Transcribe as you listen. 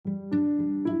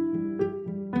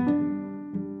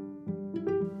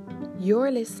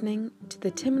You're listening to the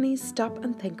Timony Stop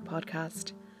and Think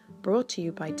podcast, brought to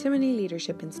you by Timony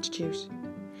Leadership Institute.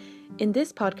 In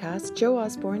this podcast, Joe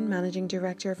Osborne, Managing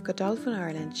Director of Godolphin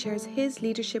Ireland, shares his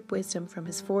leadership wisdom from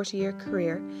his 40-year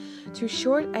career through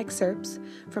short excerpts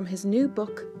from his new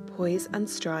book, Poise and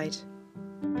Stride.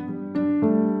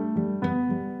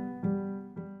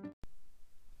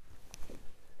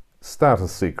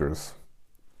 Status seekers.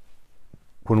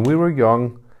 When we were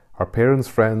young, our parents'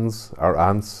 friends, our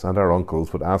aunts and our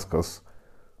uncles would ask us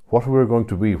what we were going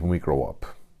to be when we grow up.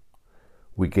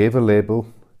 We gave a label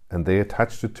and they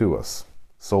attached it to us: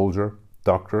 soldier,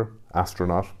 doctor,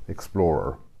 astronaut,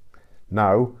 explorer.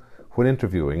 Now, when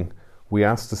interviewing, we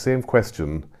ask the same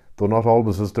question, though not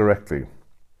always as directly.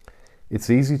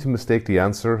 It's easy to mistake the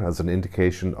answer as an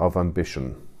indication of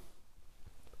ambition.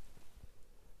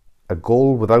 A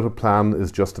goal without a plan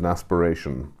is just an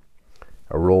aspiration.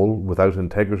 A role without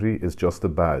integrity is just a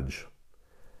badge.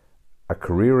 A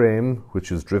career aim which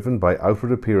is driven by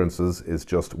outward appearances is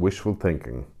just wishful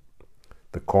thinking.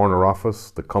 The corner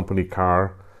office, the company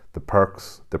car, the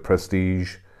perks, the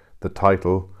prestige, the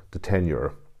title, the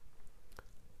tenure.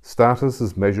 Status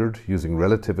is measured using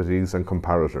relativities and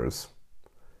comparators.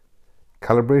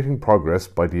 Calibrating progress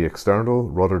by the external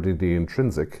rather than the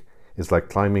intrinsic is like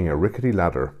climbing a rickety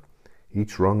ladder,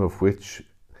 each rung of which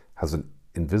has an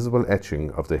invisible etching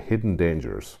of the hidden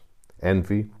dangers: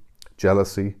 envy,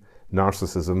 jealousy,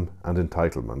 narcissism and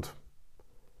entitlement.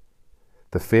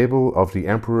 The fable of the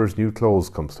emperor's new clothes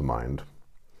comes to mind.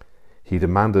 He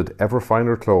demanded ever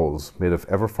finer clothes made of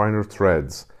ever finer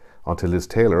threads until his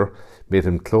tailor made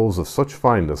him clothes of such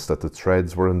fineness that the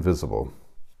threads were invisible.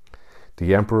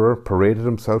 The emperor paraded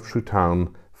himself through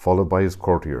town, followed by his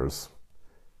courtiers.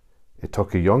 It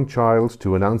took a young child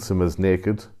to announce him as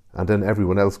naked, and then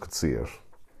everyone else could see it.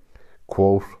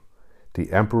 Quote,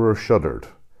 "The emperor shuddered,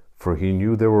 for he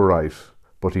knew they were right,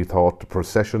 but he thought the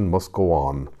procession must go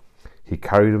on. He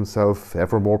carried himself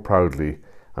ever more proudly,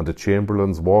 and the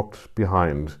chamberlains walked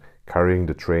behind, carrying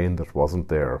the train that wasn't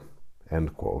there."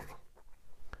 End quote.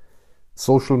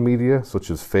 Social media,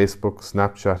 such as Facebook,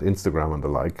 Snapchat, Instagram and the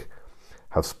like,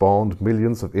 have spawned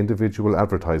millions of individual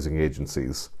advertising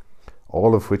agencies,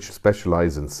 all of which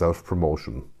specialize in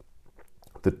self-promotion.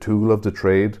 The tool of the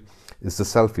trade is the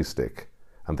selfie stick,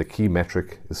 and the key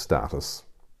metric is status.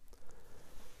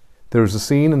 There is a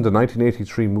scene in the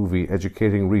 1983 movie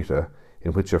Educating Rita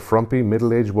in which a frumpy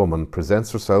middle-aged woman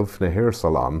presents herself in a hair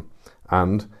salon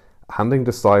and, handing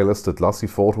the stylist a glossy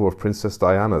photo of Princess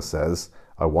Diana, says,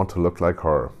 "I want to look like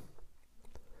her."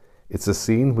 It's a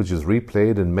scene which is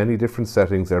replayed in many different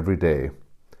settings every day.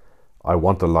 I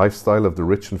want the lifestyle of the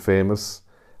rich and famous.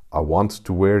 I want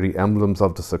to wear the emblems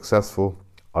of the successful.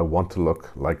 I want to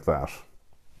look like that.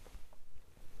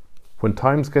 When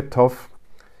times get tough,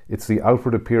 it's the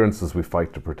outward appearances we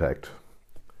fight to protect.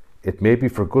 It may be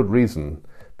for good reason,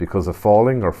 because a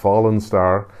falling or fallen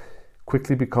star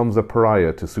quickly becomes a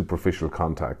pariah to superficial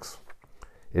contacts.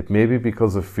 It may be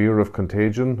because of fear of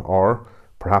contagion, or,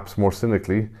 perhaps more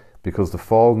cynically, because the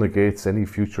fall negates any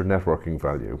future networking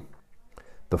value.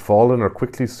 The fallen are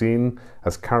quickly seen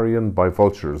as carrion by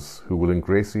vultures who will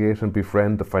ingratiate and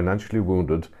befriend the financially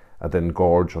wounded and then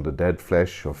gorge on the dead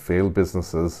flesh of failed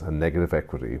businesses and negative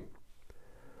equity.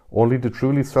 Only the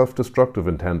truly self-destructive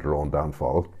intend their own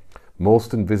downfall.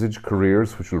 Most envisage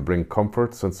careers which will bring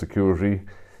comforts and security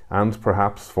and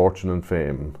perhaps fortune and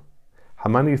fame. How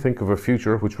many think of a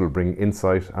future which will bring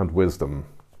insight and wisdom?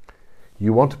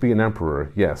 You want to be an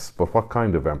emperor, yes, but what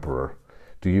kind of emperor?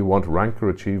 Do you want rank or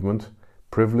achievement,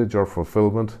 privilege or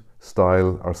fulfillment,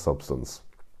 style or substance?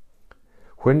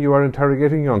 When you are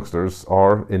interrogating youngsters,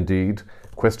 or indeed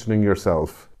questioning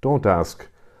yourself, don't ask,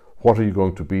 "What are you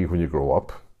going to be when you grow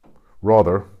up?"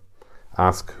 Rather,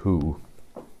 ask who.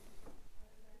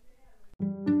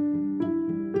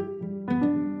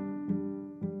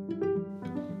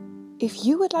 If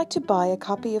you would like to buy a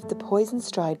copy of the Poise and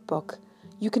Stride book,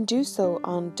 you can do so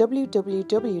on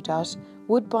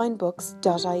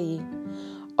www.woodbinebooks.ie.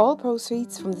 All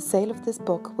proceeds from the sale of this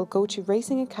book will go to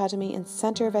Racing Academy and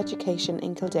Centre of Education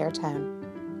in Kildare Town.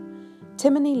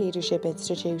 Timony Leadership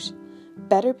Institute.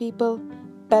 Better people,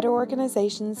 better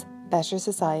organisations, better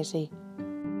society.